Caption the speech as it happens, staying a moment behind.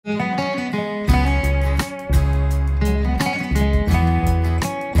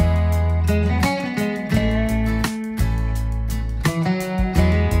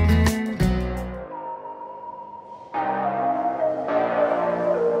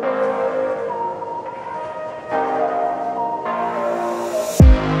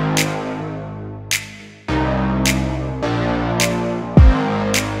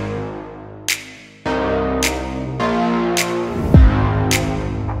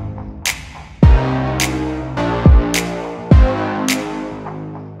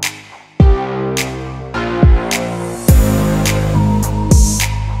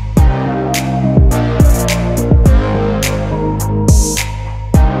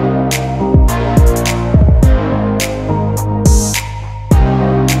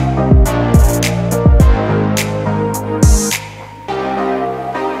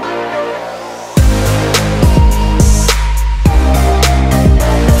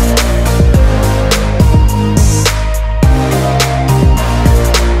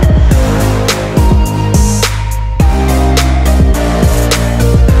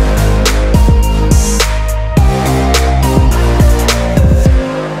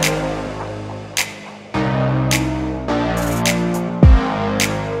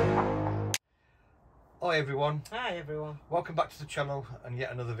everyone. Hi everyone. Welcome back to the channel and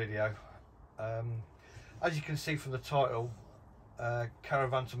yet another video. As you can see from the title,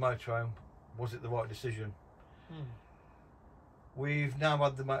 caravan to motorhome, was it the right decision? We've now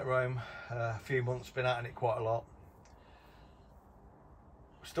had the motorhome a few months, been out in it quite a lot.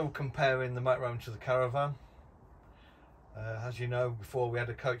 Still comparing the motorhome to the caravan. As you know, before we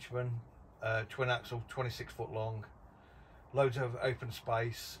had a coachman, twin axle, 26 foot long, loads of open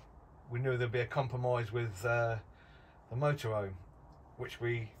space. We knew there'd be a compromise with the motorhome, which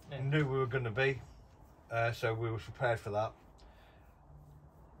we knew we were going to be, so we were prepared for that.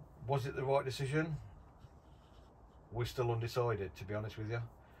 Was it the right decision? We're still undecided, to be honest with you.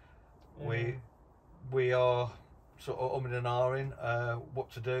 We are sort of umming and ahhing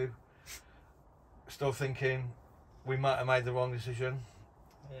what to do. Still thinking we might have made the wrong decision.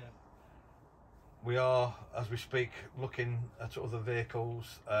 We are, as we speak, looking at other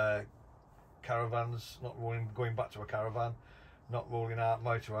vehicles, caravans, not going back to a caravan, not ruling out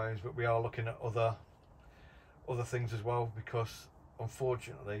motorhomes, but we are looking at other things as well, because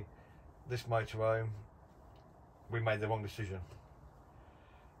unfortunately this motorhome, we made the wrong decision.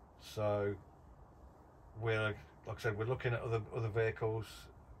 So we're, like I said, we're looking at other vehicles.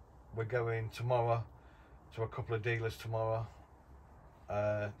 We're going tomorrow to a couple of dealers tomorrow,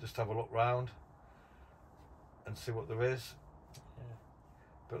 just to have a look round and see what there is.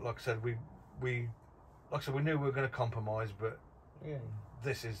 But like I said, we knew we were going to compromise, but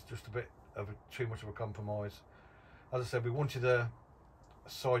this is just a bit of too much of a compromise. As I said, we wanted a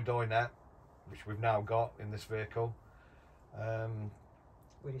side dinette, which we've now got in this vehicle.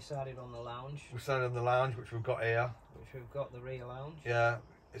 We decided on the lounge. We decided on the lounge, which we've got here. Which we've got the rear lounge. Yeah,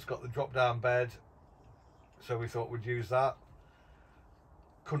 it's got the drop down bed, so we thought we'd use that.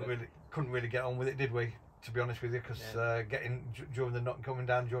 Couldn't really get on with it, did we? To be honest with you, because coming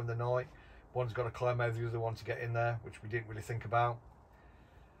down during the night, one's got to climb over the other one to get in there, which we didn't really think about.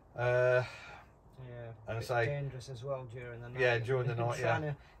 And I say dangerous as well during the night. Yeah, during the night. Trying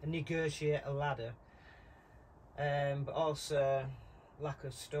to negotiate a ladder, but also lack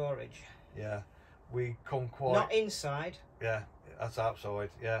of storage. Yeah, we come quite. Not inside. Yeah, that's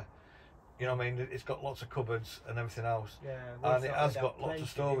outside. Yeah, you know what I mean. It's got lots of cupboards and everything else. Yeah, and it has got lots of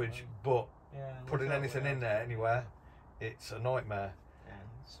storage, but putting anything in there anywhere, it's a nightmare.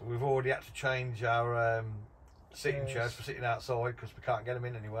 So we've already had to change our sitting chairs for sitting outside, because we can't get them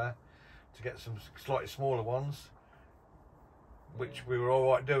in anywhere, to get some slightly smaller ones, which we were all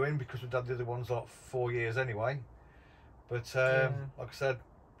right doing because we've had the other ones like 4 years anyway. But like I said,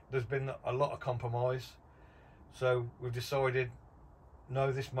 there's been a lot of compromise, so we've decided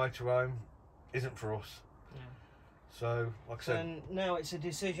no, this motorhome isn't for us. So, like I said, and now it's a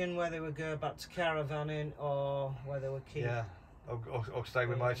decision whether we go back to caravanning or whether we keep. Or stay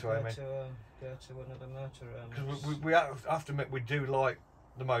with motorhome. Go to another motorhome. Because we have to admit, we do like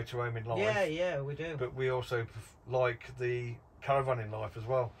the motorhome in life. Yeah, we do. But we also like the caravan in life as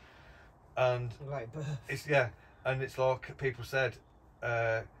well. And like both. And it's like people said,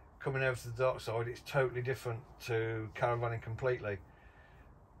 coming over to the dark side, it's totally different to caravanning completely.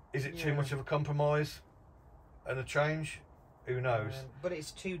 Is it too much of a compromise and a change? Who knows? But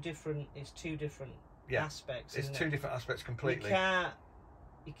it's two different. Aspects. It's two different aspects completely.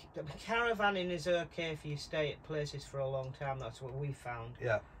 Caravanning is okay if you stay at places for a long time. That's what we found.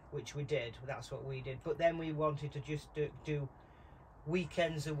 Yeah. Which we did. That's what we did. But then we wanted to just do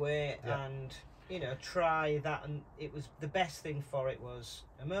weekends away and try that. And it was the best thing for it was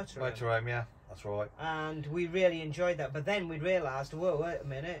a motorhome. Motorhome, yeah, that's right. And we really enjoyed that. But then we realised, whoa, wait a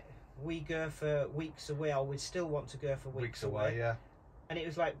minute. We go for weeks away, or we still want to go for weeks away. Yeah. And it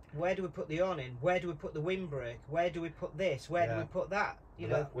was like, where do we put the awning? Where do we put the windbreak? Where do we put this? Where do we put that?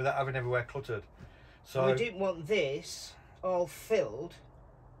 Without having everywhere cluttered. So we didn't want this all filled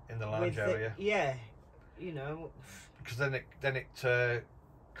in the lounge area. Because then it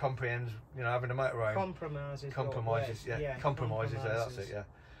comprehends, having a motorhome. Compromises. Compromises. That's it. Yeah.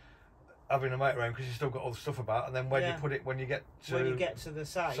 Having a motorhome, because you still got all the stuff about, and then where do you put it when you get to the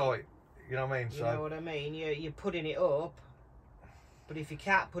site? You know what I mean? You know what I mean? You're putting it up. But if you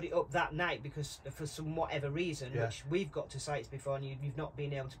can't put it up that night because for some whatever reason, which we've got to sites before, and you've not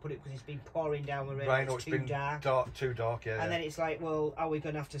been able to put it because it's been pouring down the rain, or it's too dark. Too dark, yeah. And then it's like, well, are we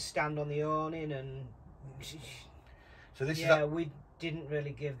going to have to stand on the awning? And so this we didn't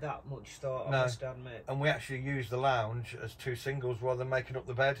really give that much thought, I must admit. And we actually used the lounge as two singles rather than making up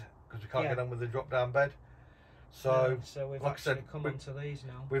the bed, because we can't get on with the drop down bed. So we've like actually come onto these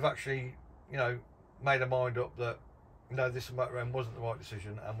now. We've actually, made our mind up that no, this motorhome wasn't the right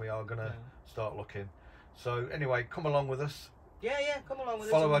decision, and we are going to start looking. So anyway, come along with us. Come along with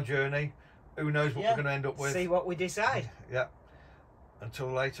us. Follow our journey. who knows what we're going to end up with. See what we decide. Yeah.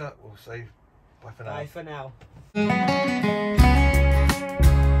 Until later, we'll say bye for now. Bye for now.